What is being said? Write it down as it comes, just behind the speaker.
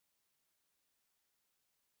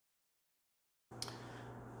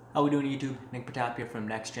How we doing YouTube? Nick Pratap here from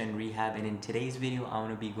Next Gen Rehab, and in today's video I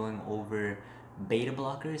want to be going over beta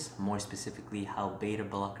blockers, more specifically how beta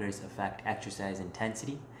blockers affect exercise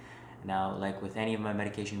intensity. Now, like with any of my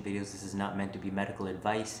medication videos, this is not meant to be medical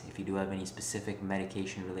advice. If you do have any specific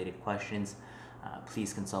medication related questions,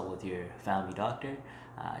 please consult with your family doctor.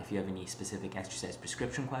 If you have any specific exercise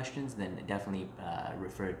prescription questions, then definitely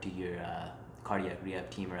refer to your cardiac rehab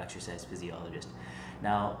team or exercise physiologist.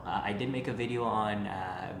 Now, I did make a video on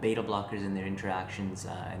beta blockers and their interactions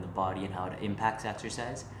in the body and how it impacts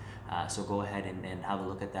exercise. So go ahead and have a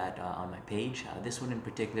look at that on my page. This one in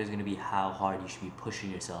particular is going to be how hard you should be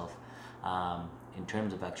pushing yourself in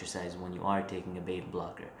terms of exercise when you are taking a beta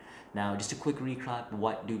blocker. Now, just a quick recap,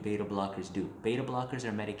 what do beta blockers do? Beta blockers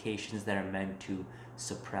are medications that are meant to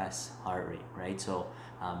suppress heart rate, right? So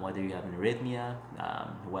whether you have an arrhythmia,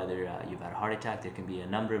 whether you've had a heart attack, there can be a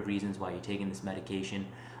number of reasons why you're taking this medication,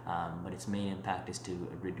 but its main impact is to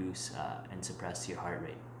reduce and suppress your heart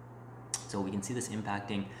rate. So we can see this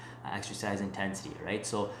impacting exercise intensity, right?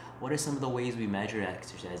 So what are some of the ways we measure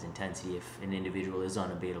exercise intensity if an individual is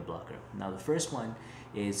on a beta blocker? Now, the first one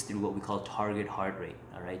is through what we call target heart rate,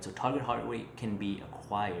 all right? So target heart rate can be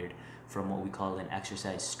acquired from what we call an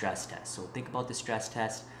exercise stress test. So think about the stress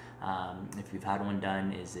test. If you've had one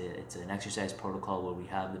done, it's an exercise protocol where we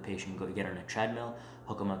have the patient get on a treadmill,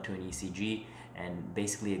 hook them up to an ECG, and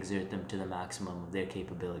basically exert them to the maximum of their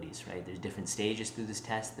capabilities, right? There's different stages through this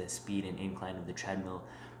test. The speed and incline of the treadmill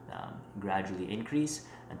gradually increase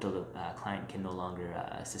until the client can no longer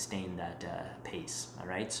sustain that pace, all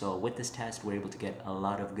right? So with this test, we're able to get a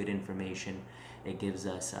lot of good information. It gives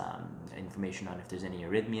us information on if there's any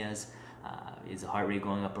arrhythmias, is the heart rate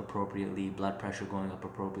going up appropriately, blood pressure going up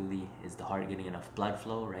appropriately, is the heart getting enough blood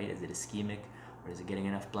flow, right? Is it ischemic or is it getting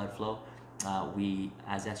enough blood flow? We,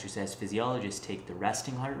 as exercise physiologists, take the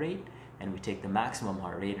resting heart rate and we take the maximum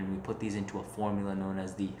heart rate and we put these into a formula known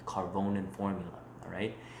as the Carbonin formula, all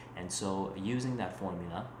right? And so using that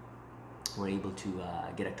formula, we're able to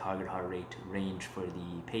get a target heart rate range for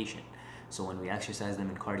the patient. So when we exercise them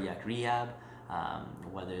in cardiac rehab,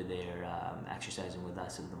 whether they're exercising with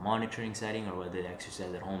us in the monitoring setting or whether they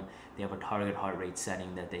exercise at home, they have a target heart rate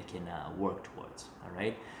setting that they can work towards, all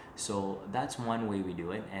right? So that's one way we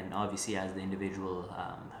do it, and obviously as the individual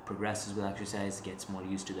progresses with exercise, gets more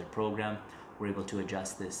used to their program, we're able to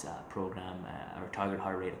adjust this program or target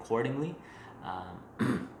heart rate accordingly.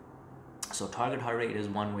 So target heart rate is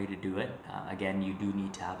one way to do it. Again, you do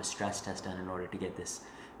need to have a stress test done in order to get this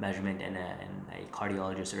measurement, and a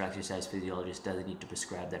cardiologist or exercise physiologist doesn't need to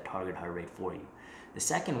prescribe that target heart rate for you. The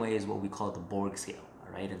second way is what we call the Borg Scale,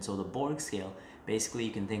 all right? And so the Borg Scale, basically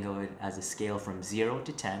you can think of it as a scale from 0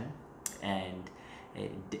 to 10, and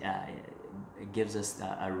it gives us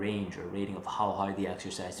a range or rating of how hard the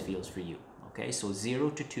exercise feels for you, okay? So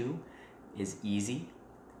 0 to 2 is easy,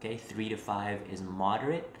 okay? 3 to 5 is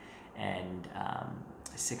moderate, and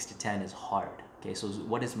 6 to 10 is hard. Okay, so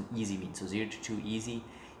what does easy mean? So 0 to 2, easy.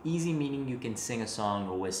 Easy meaning you can sing a song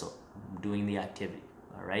or whistle doing the activity,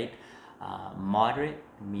 all right? Moderate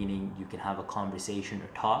meaning you can have a conversation or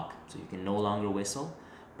talk, so you can no longer whistle,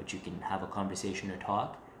 but you can have a conversation or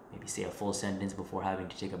talk, maybe say a full sentence before having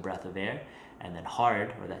to take a breath of air. And then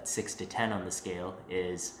hard, or that 6 to 10 on the scale,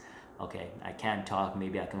 is okay, I can't talk,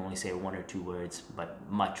 maybe I can only say 1 or 2 words, but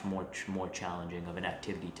much more challenging of an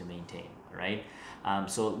activity to maintain, right?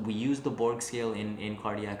 So we use the Borg scale in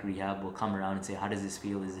cardiac rehab. We'll come around and say, how does this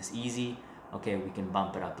feel? Is this easy? Okay, we can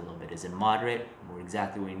bump it up a little bit. Is it moderate? We're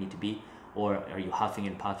exactly where you need to be. Or are you huffing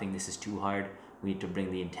and puffing? This is too hard. We need to bring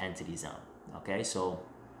the intensities down. Okay, so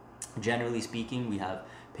generally speaking, we have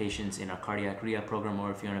patients in our cardiac rehab program, or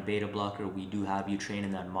if you're on a beta blocker, we do have you train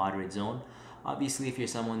in that moderate zone. Obviously, if you're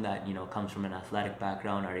someone that comes from an athletic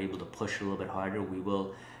background, are able to push a little bit harder, we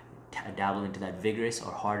will dabble into that vigorous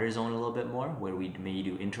or harder zone a little bit more, where we may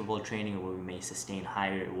do interval training or where we may sustain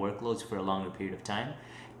higher workloads for a longer period of time.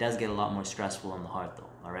 It does get a lot more stressful on the heart though,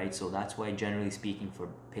 all right? So that's why, generally speaking, for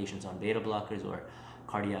patients on beta blockers or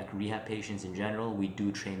cardiac rehab patients in general, we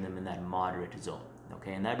do train them in that moderate zone,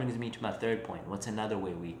 okay? And that brings me to my third point. What's another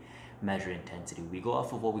way we measure intensity? We go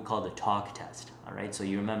off of what we call the talk test, all right? So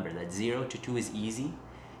you remember that 0 to 2 is easy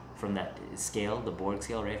from that scale, the Borg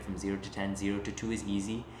scale, right? From 0 to 10, 0 to 2 is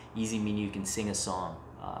easy. Easy meaning you can sing a song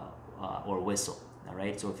or whistle, all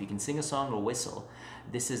right? So if you can sing a song or whistle,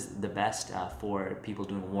 this is the best for people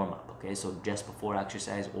doing warm-up, okay? So just before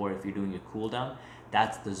exercise, or if you're doing your cool down,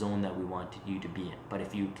 that's the zone that we want you to be in. But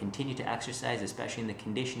if you continue to exercise, especially in the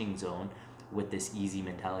conditioning zone, with this easy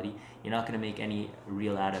mentality, you're not going to make any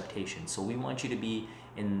real adaptation. So we want you to be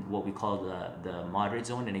in what we call the moderate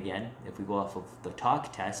zone. And again, if we go off of the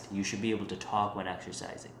talk test, you should be able to talk when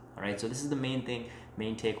exercising. All right, so this is the main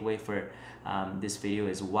takeaway for this video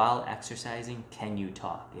is, while exercising, can you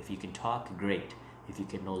talk? If you can talk, great. If you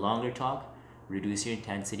can no longer talk, reduce your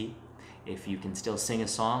intensity. If you can still sing a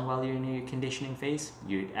song while you're in your conditioning phase,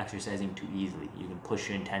 you're exercising too easily. You can push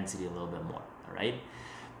your intensity a little bit more, all right?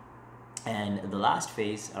 And the last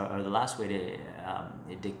phase, or the last way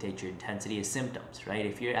to dictate your intensity, is symptoms, right?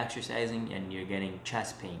 If you're exercising and you're getting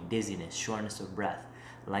chest pain, dizziness, shortness of breath,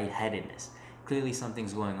 lightheadedness, clearly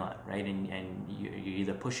something's going on, right? And you're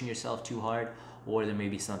either pushing yourself too hard, or there may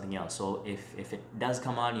be something else. So if it does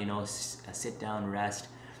come on, you know, sit down, rest.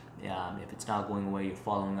 If it's not going away, you're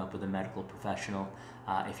following up with a medical professional.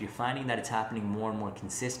 If you're finding that it's happening more and more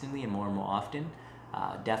consistently and more often,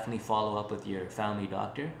 definitely follow up with your family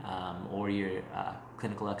doctor or your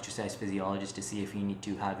clinical exercise physiologist to see if you need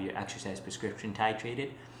to have your exercise prescription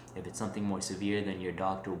titrated. If it's something more severe, then your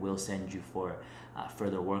doctor will send you for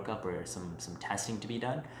further workup or some testing to be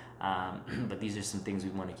done. But these are some things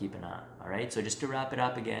we want to keep an eye on. All right, so just to wrap it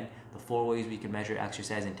up again, the 4 ways we can measure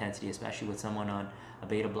exercise intensity, especially with someone on a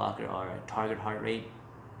beta blocker, are target heart rate,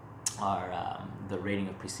 are the rating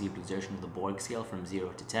of perceived exertion of the Borg scale from 0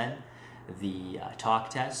 to 10, the talk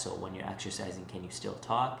test, so when you're exercising, can you still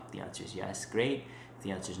talk? If the answer is yes, great. If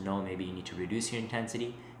the answer is no, maybe you need to reduce your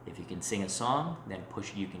intensity. If you can sing a song, then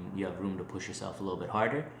you have room to push yourself a little bit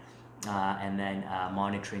harder. And then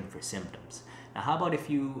monitoring for symptoms. Now, how about if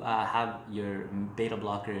you have your beta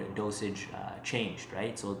blocker dosage changed,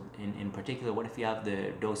 right? So in particular, what if you have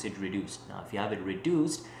the dosage reduced? Now, if you have it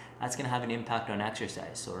reduced, that's going to have an impact on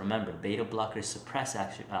exercise. So remember, beta blockers suppress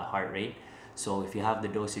heart rate. So if you have the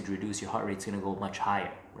dosage reduced, your heart rate's going to go much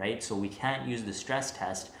higher, right? So we can't use the stress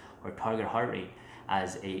test or target heart rate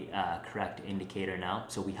as a correct indicator now.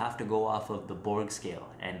 So we have to go off of the Borg scale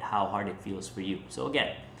and how hard it feels for you. So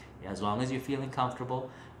again, as long as you're feeling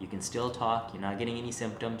comfortable, you can still talk, you're not getting any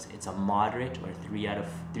symptoms, it's a moderate or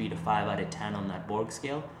 3 to 5 out of 10 on that Borg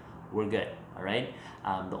scale, we're good, all right?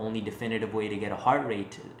 The only definitive way to get a heart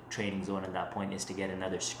rate training zone at that point is to get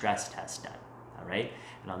another stress test done, all right?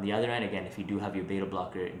 And on the other end, again, if you do have your beta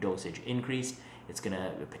blocker dosage increased, it's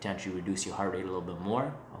gonna potentially reduce your heart rate a little bit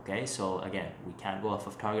more, okay? So again, we can't go off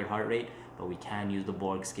of target heart rate, but we can use the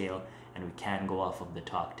Borg scale, and we can go off of the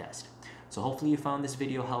talk test. So hopefully you found this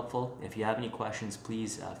video helpful. If you have any questions,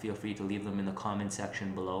 please feel free to leave them in the comment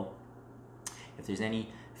section below. If there's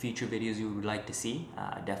any future videos you would like to see,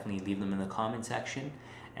 definitely leave them in the comment section.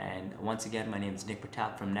 And once again, my name is Nick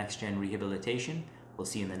Pratap from Next Gen Rehabilitation. We'll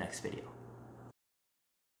see you in the next video.